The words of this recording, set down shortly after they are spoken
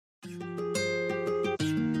Hello，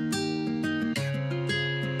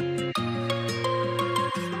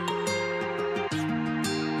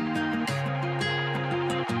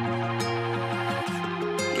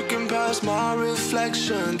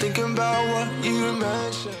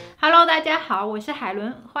 大家好，我是海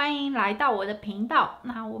伦，欢迎来到我的频道。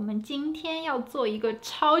那我们今天要做一个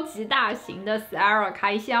超级大型的 ZARA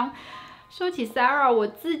开箱。说起 ZARA， 我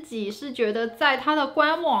自己是觉得在它的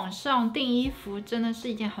官网上订衣服真的是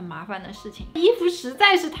一件很麻烦的事情，衣服实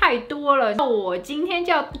在是太多了。那我今天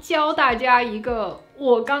就要教大家一个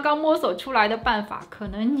我刚刚摸索出来的办法，可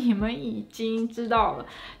能你们已经知道了。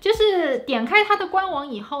就是点开它的官网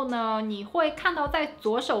以后呢，你会看到在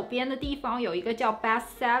左手边的地方有一个叫 best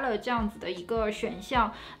seller 这样子的一个选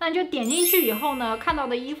项，那你就点进去以后呢，看到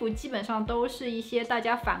的衣服基本上都是一些大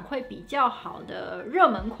家反馈比较好的热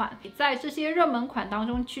门款，在这些热门款当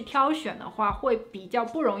中去挑选的话，会比较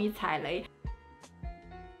不容易踩雷。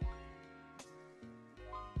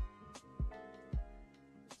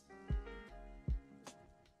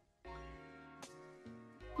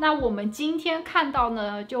那我们今天看到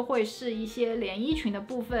呢，就会是一些连衣裙的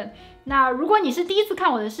部分。那如果你是第一次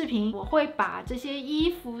看我的视频，我会把这些衣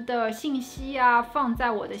服的信息啊放在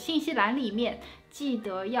我的信息栏里面，记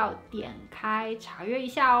得要点开查阅一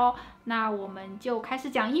下哦。那我们就开始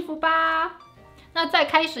讲衣服吧。那在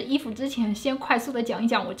开始衣服之前，先快速的讲一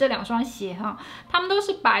讲我这两双鞋哈，它们都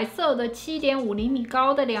是白色的7.5厘米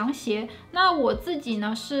高的凉鞋。那我自己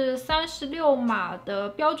呢是36码的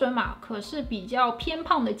标准码，可是比较偏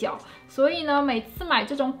胖的脚，所以呢每次买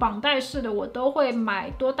这种绑带式的，我都会买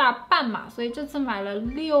多大半码，所以这次买了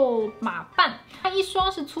6码半。它一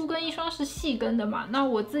双是粗跟，一双是细跟的嘛。那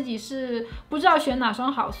我自己是不知道选哪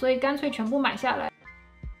双好，所以干脆全部买下来。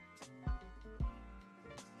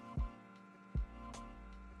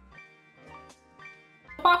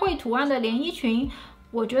花卉图案的连衣裙，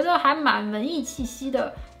我觉得还蛮文艺气息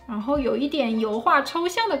的，然后有一点油画抽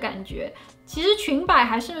象的感觉。其实裙摆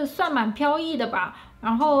还是算蛮飘逸的吧，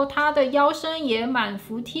然后它的腰身也蛮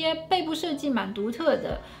服帖，背部设计蛮独特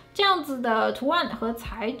的。这样子的图案和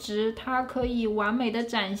材质，它可以完美的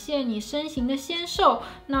展现你身形的纤瘦。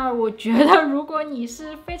那我觉得，如果你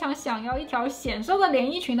是非常想要一条显瘦的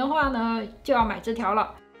连衣裙的话呢，就要买这条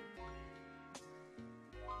了。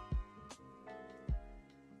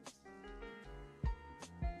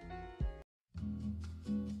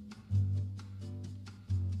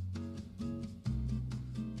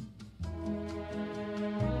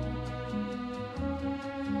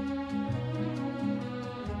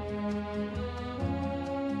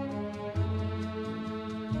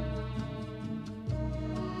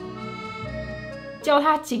叫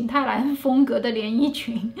它景泰蓝风格的连衣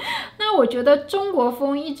裙。那我觉得中国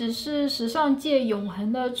风一直是时尚界永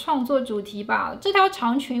恒的创作主题吧。这条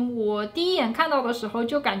长裙我第一眼看到的时候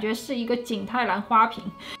就感觉是一个景泰蓝花瓶。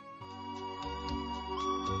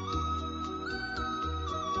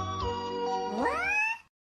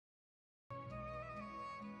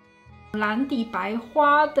蓝底白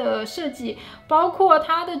花的设计，包括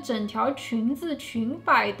它的整条裙子裙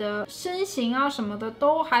摆的身形啊什么的，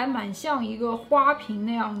都还蛮像一个花瓶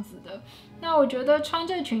那样子的。那我觉得穿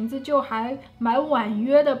这裙子就还蛮婉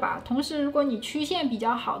约的吧，同时如果你曲线比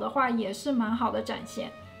较好的话，也是蛮好的展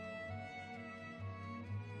现。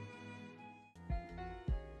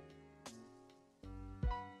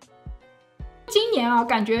今年啊，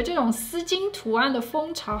感觉这种丝巾图案的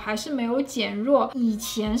风潮还是没有减弱。以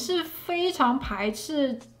前是非常排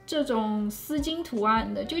斥这种丝巾图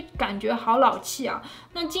案的，就感觉好老气啊。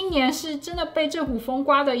那今年是真的被这股风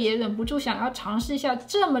刮的，也忍不住想要尝试一下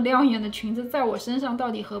这么亮眼的裙子在我身上到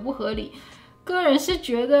底合不合理。个人是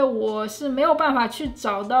觉得我是没有办法去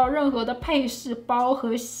找到任何的配饰包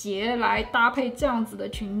和鞋来搭配这样子的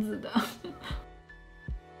裙子的。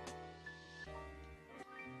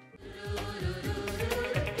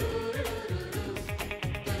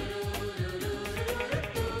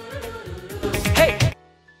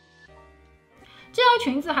这条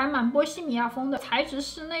裙子还蛮波西米亚风的，材质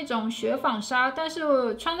是那种雪纺纱，但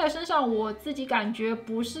是穿在身上我自己感觉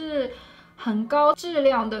不是很高质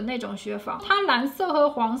量的那种雪纺。它蓝色和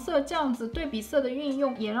黄色这样子对比色的运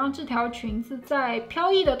用，也让这条裙子在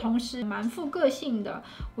飘逸的同时蛮富个性的。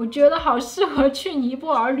我觉得好适合去尼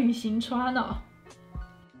泊尔旅行穿哦。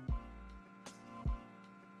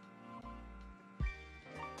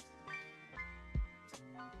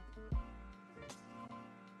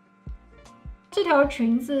这条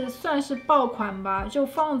裙子算是爆款吧，就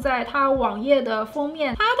放在它网页的封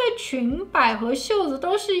面。它的裙摆和袖子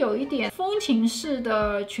都是有一点风情式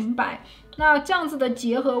的裙摆，那这样子的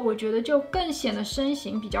结合，我觉得就更显得身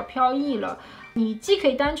形比较飘逸了。你既可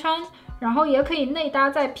以单穿，然后也可以内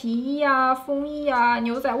搭在皮衣啊、风衣啊、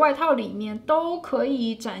牛仔外套里面，都可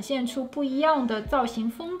以展现出不一样的造型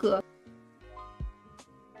风格。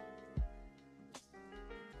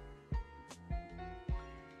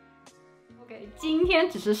OK， 今天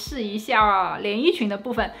只是试一下连衣裙的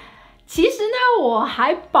部分。其实呢，我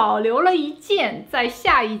还保留了一件在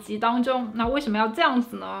下一集当中。那为什么要这样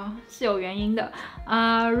子呢？是有原因的。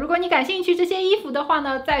如果你感兴趣这些衣服的话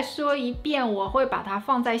呢，再说一遍，我会把它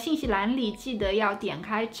放在信息栏里，记得要点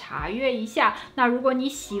开查阅一下。那如果你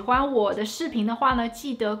喜欢我的视频的话呢，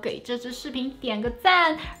记得给这支视频点个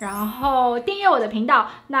赞，然后订阅我的频道。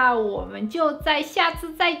那我们就在下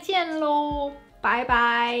次再见喽，拜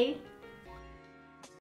拜。